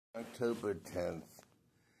October 10th,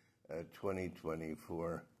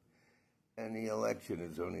 2024, and the election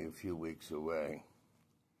is only a few weeks away.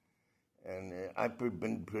 And I've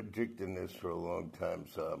been predicting this for a long time,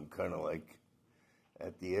 so I'm kind of like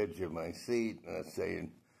at the edge of my seat, and I'm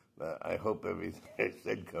saying, I hope everything I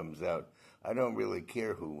said comes out. I don't really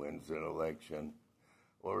care who wins an election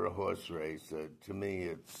or a horse race. To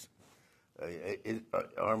me,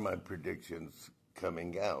 are my predictions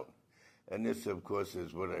coming out? And this, of course,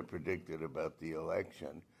 is what I predicted about the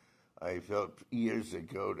election. I felt years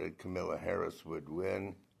ago that Kamala Harris would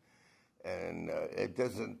win, and it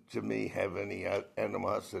doesn't, to me, have any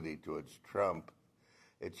animosity towards Trump.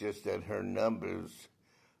 It's just that her numbers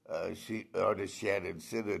she are the shattered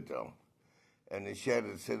citadel. And the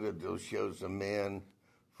shattered citadel shows a man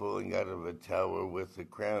falling out of a tower with a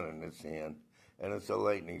crown in his hand, and it's a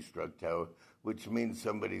lightning-struck tower, which means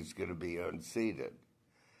somebody's going to be unseated.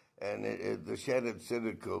 And the shattered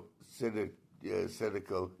citadel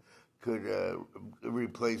could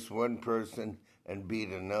replace one person and beat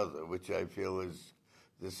another, which I feel is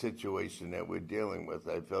the situation that we're dealing with.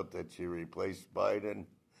 I felt that she replaced Biden,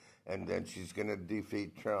 and then she's going to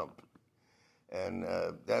defeat Trump. And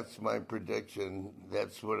that's my prediction.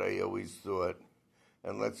 That's what I always thought.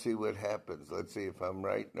 And let's see what happens. Let's see if I'm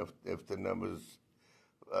right and if the numbers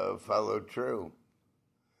follow true.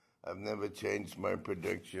 I've never changed my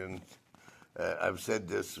prediction. I've said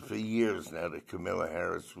this for years now, that Kamala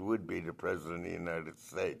Harris would be the president of the United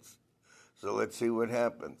States. So let's see what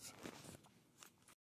happens.